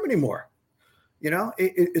don't hear them anymore.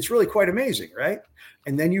 It's really quite amazing, right?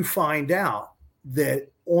 And then you find out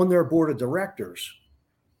that on their board of directors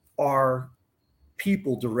are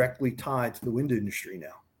people directly tied to the wind industry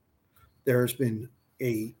now. There's been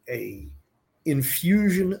a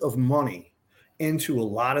infusion of money into a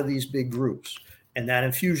lot of these big groups, and that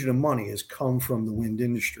infusion of money has come from the wind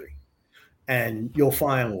industry. And you'll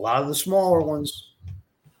find a lot of the smaller ones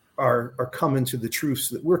are coming to the truths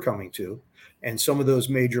that we're coming to, and some of those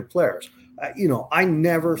major players. I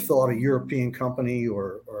never thought a European company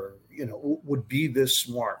or would be this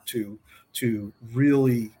smart to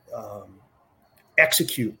really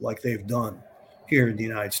execute like they've done here in the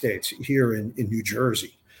United States, here in New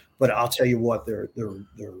Jersey. But I'll tell you what, they're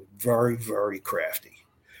very, very crafty.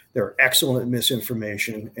 They're excellent at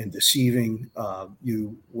misinformation and deceiving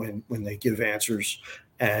you when they give answers.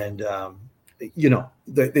 And,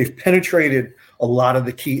 they've penetrated a lot of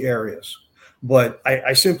the key areas. But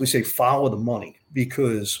I simply say follow the money,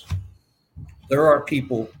 because there are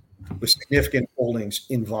people with significant holdings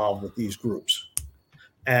involved with these groups.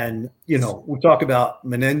 And, we talk about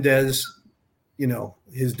Menendez,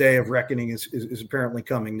 his day of reckoning is apparently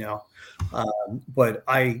coming now. But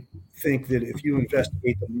I think that if you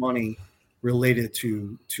investigate the money related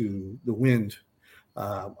to the wind,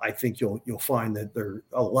 I think you'll find that there are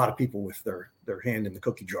a lot of people with their hand in the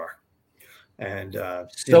cookie jar. And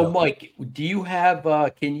Mike, do you have?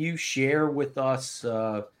 Can you share with us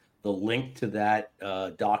the link to that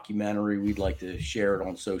documentary? We'd like to share it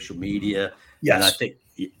on social media. Yes, and I think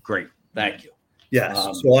great. Thank you. Yes,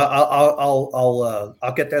 so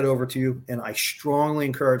I'll get that over to you, and I strongly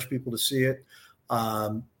encourage people to see it.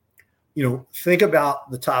 Think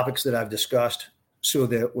about the topics that I've discussed, so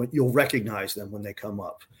that you'll recognize them when they come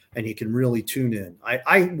up, and you can really tune in.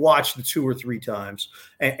 I watched the 2 or 3 times,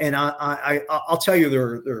 and I'll tell you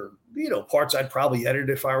there are parts I'd probably edit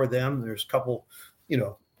if I were them. There's a couple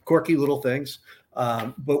quirky little things,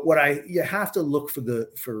 but you have to look for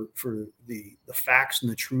the facts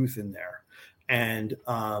and the truth in there, and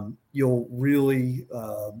you'll really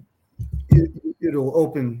it'll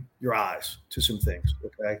open your eyes to some things.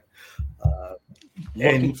 Okay.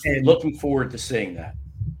 Looking forward to seeing that.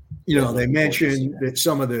 They mentioned that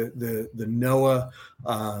some of the NOAA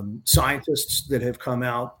scientists that have come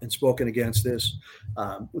out and spoken against this,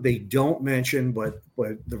 they don't mention, but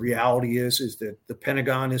the reality is that the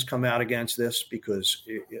Pentagon has come out against this because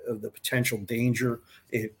of the potential danger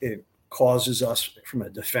it causes us from a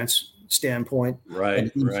defense standpoint. Right.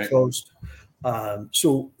 On the East Coast.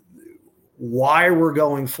 So why we're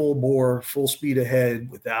going full bore, full speed ahead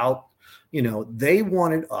without, they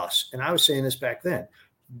wanted us, and I was saying this back then,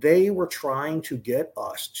 they were trying to get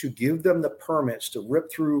us to give them the permits to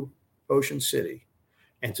rip through Ocean City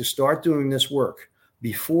and to start doing this work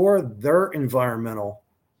before their environmental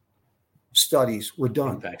studies were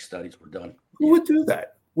done. Impact studies were done. Who would do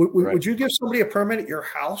that? Would you give somebody a permit at your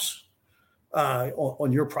house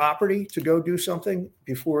on your property to go do something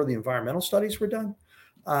before the environmental studies were done?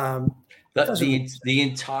 The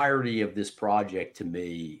entirety of this project to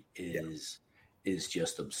me is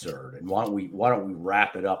just absurd. And why don't we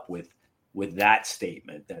wrap it up with that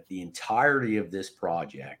statement, that the entirety of this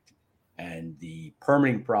project and the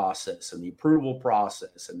permitting process and the approval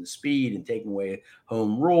process and the speed and taking away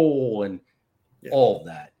home rule and all of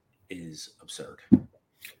that is absurd.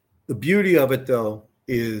 The beauty of it, though,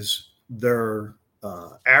 is their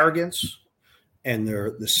arrogance and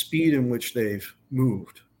the speed in which they've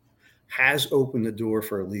moved has opened the door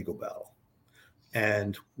for a legal battle.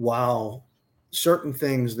 And while certain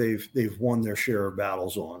things they've won their share of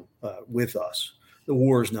battles on with us, the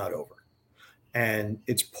war is not over. And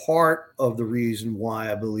it's part of the reason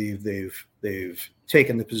why I believe they've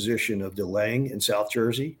taken the position of delaying in South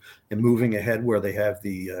Jersey and moving ahead where they have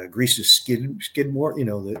the greases skid more,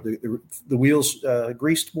 the wheels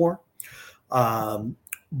greased more.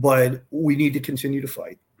 But we need to continue to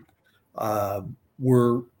fight.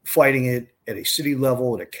 We're fighting it at a city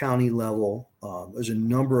level, at a county level. There's a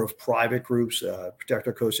number of private groups, Protect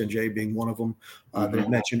Our OCNJ being one of them that I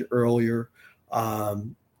mentioned earlier.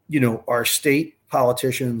 Our state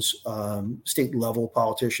politicians, state level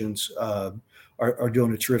politicians are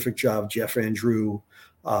doing a terrific job. Jeff Andrew,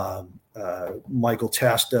 Michael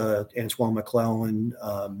Testa, Antoine McClellan,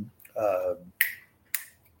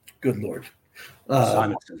 good Lord.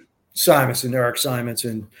 Simonson, Eric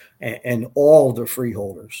Simonson, and all the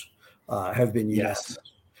freeholders have been unanimous.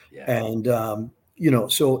 Yes. And,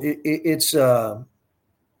 so it's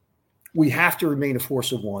we have to remain a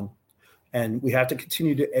force of one, and we have to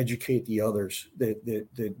continue to educate the others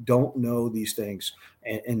that don't know these things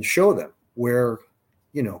and show them where,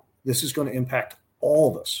 this is going to impact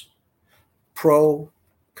all of us. Pro,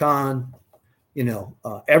 con,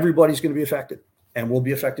 everybody's going to be affected, and we'll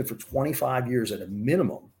be affected for 25 years at a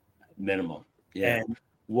minimum. Yeah. And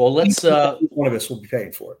Well, let's one of us will be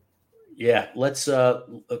paying for it. Yeah, let's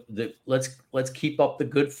keep up the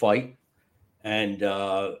good fight. And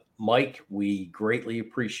Mike, we greatly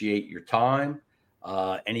appreciate your time.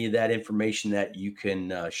 Any of that information that you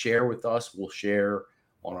can share with us, we'll share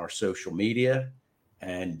on our social media.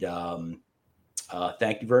 And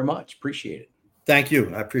thank you very much. Appreciate it. Thank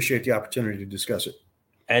you. I appreciate the opportunity to discuss it.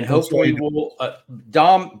 And hopefully we'll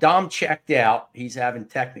Dom checked out. He's having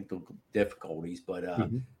technical difficulties, but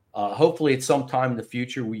hopefully at some time in the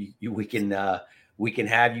future we can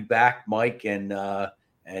have you back, Mike,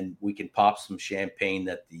 and we can pop some champagne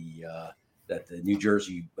that the New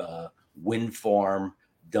Jersey wind farm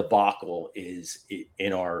debacle is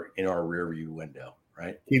in our rearview window,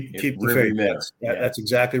 right? Keep the faith. That's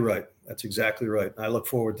exactly right. That's exactly right. I look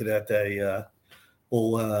forward to that day.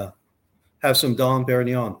 We'll have some Dom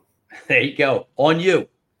Perignon. There you go. On you.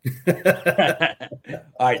 All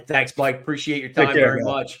right. Thanks, Mike. Appreciate your time very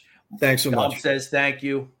much. Thanks so much. Dom says thank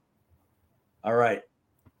you. All right.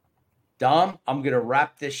 Dom, I'm going to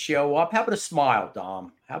wrap this show up. How about a smile,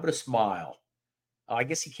 Dom? How about a smile? Oh, I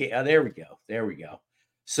guess he can't. Oh, there we go. There we go.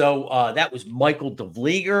 So that was Michael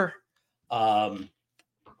DeVlieger. A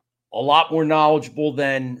lot more knowledgeable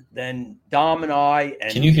than Dom and I.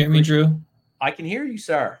 And can you hear me, Drew? I can hear you,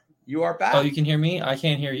 sir. You are back. Oh, you can hear me? I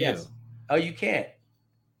can't hear you. Oh, you can't.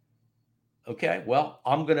 Okay. Well,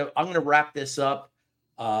 I'm gonna wrap this up.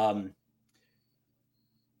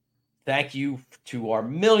 Thank you to our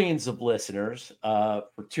millions of listeners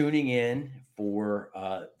for tuning in for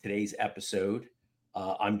today's episode.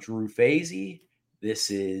 I'm Drew Fazy.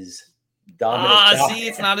 This is Dominic. See,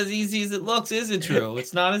 it's not as easy as it looks, is it, Drew?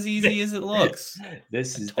 It's not as easy as it looks.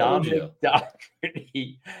 This is Dominic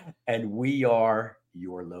Doherty, and we are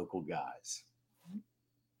your local guys.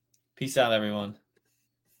 Peace out, everyone.